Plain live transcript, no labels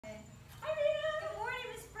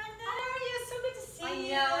see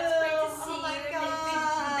you. I know, it's great to see Oh my you. It's gosh. good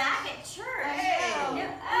to be back at church. Hey, Yeah. what are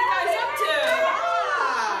you guys up to?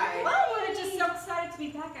 Hi. Well, we're just so excited to be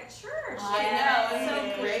back at church. I Yeah, know, it's isn't so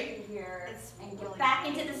it good great? to be here It's and really get back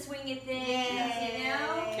great. into the swing of things, Yay. you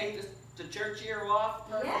know? Kick the church year off.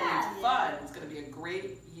 Yeah. It's fun. It's going to be a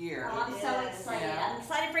great year. Well, I'm so Yes. excited. Yeah. I'm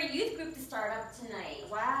excited for a youth group to start up tonight.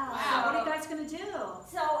 Wow. Wow. So what are you guys going to do?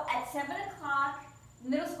 So at 7 o'clock,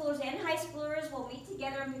 middle schoolers and high schoolers will meet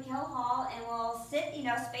together in McKell Hall and we'll sit,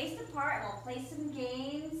 spaced apart and we'll play some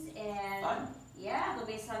games and Fun. yeah, there'll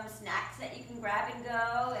be some snacks that you can grab and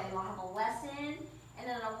go and we'll have a lesson. And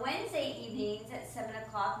then on Wednesday evenings at 7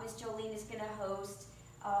 o'clock, Miss Jolene is going to host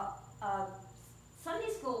a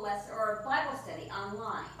Sunday school lesson or a Bible study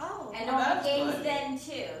online. Oh, And well, there'll that's be games good. then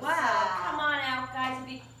too. Wow. So come on out, guys.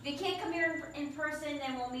 If you can't come here in person,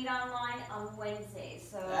 then we'll meet online on Wednesdays.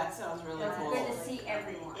 So That sounds really it's cool. good to see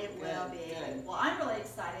everyone. It Good, will be. good. Well, I'm really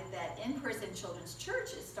excited that in-person children's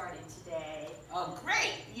church is starting today. Oh,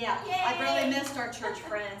 great. Yeah, Yay. I've really missed our church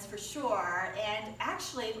friends for sure. And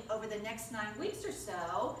actually, over the next 9 weeks or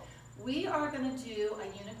so, we are going to do a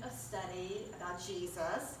unit of study about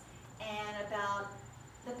Jesus and about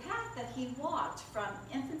the path that he walked from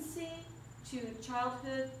infancy to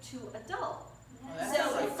childhood to adult. Well, that So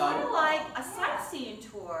sounds like it's kind of fun. like a sightseeing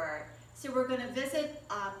tour. So we're going to visit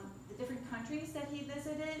the different countries that he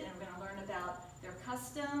visited, and we're going to learn about their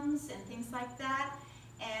customs and things like that.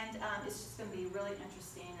 And it's just going to be really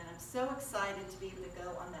interesting, and I'm so excited to be able to go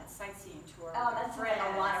on that sightseeing tour. Oh, with our that sounds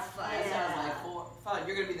like a lot of fun. That Yeah. sounds like fun.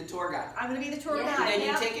 You're going to be the tour guide. I'm going to be the tour Yeah. Do guide. they need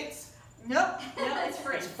Yep. tickets? Nope, no, it's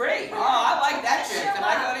free. It's free. Oh, I like that Sure trip. Can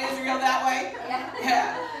I go to Israel that way? Yeah.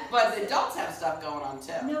 Yeah. But the adults have stuff going on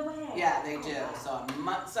too. No way. Yeah, they do. Oh, wow. So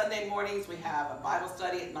on Sunday mornings we have a Bible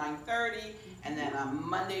study at 9:30, and then on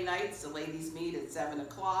Monday nights the ladies meet at 7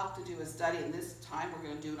 o'clock to do a study. And this time we're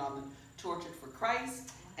going to do it on the Tortured for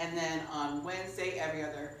Christ. And then on Wednesday, every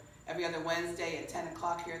other Wednesday at 10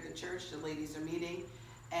 o'clock here at the church, the ladies are meeting,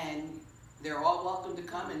 and they're all welcome to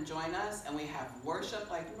come and join us. And we have worship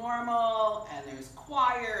like normal, and there's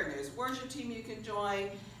choir, and there's worship team you can join,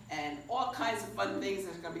 and all kinds of fun things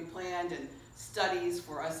that are going to be planned, and studies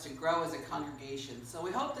for us to grow as a congregation. So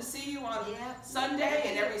we hope to see you on Yep. Sunday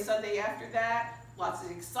and every Sunday after that. Lots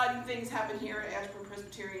of exciting things happen here at Ashburn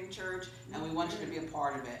Presbyterian Church, and we want you to be a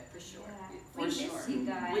part of it. For sure. We miss you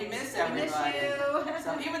guys. We miss We miss everybody. you.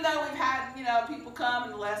 So even though we've had, people come in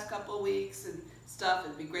the last couple of weeks and stuff,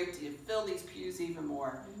 it'd be great to fill these pews even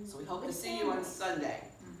more. So we hope to see you on Sunday.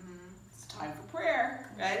 It's time for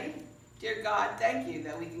prayer. Ready? Dear God, thank you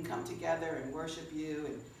that we can come together and worship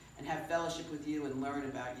you and have fellowship with you and learn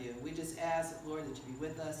about you. We just ask, Lord, that you be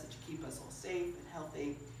with us, that you keep us all safe and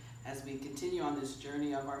healthy as we continue on this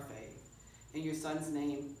journey of our faith. In your Son's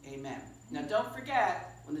name, amen. Now don't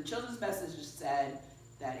forget, when the children's message said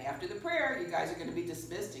that after the prayer, you guys are going to be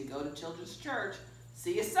dismissed and go to children's church.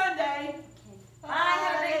 See you Sunday. Bye.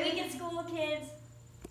 Have a great week at school, kids.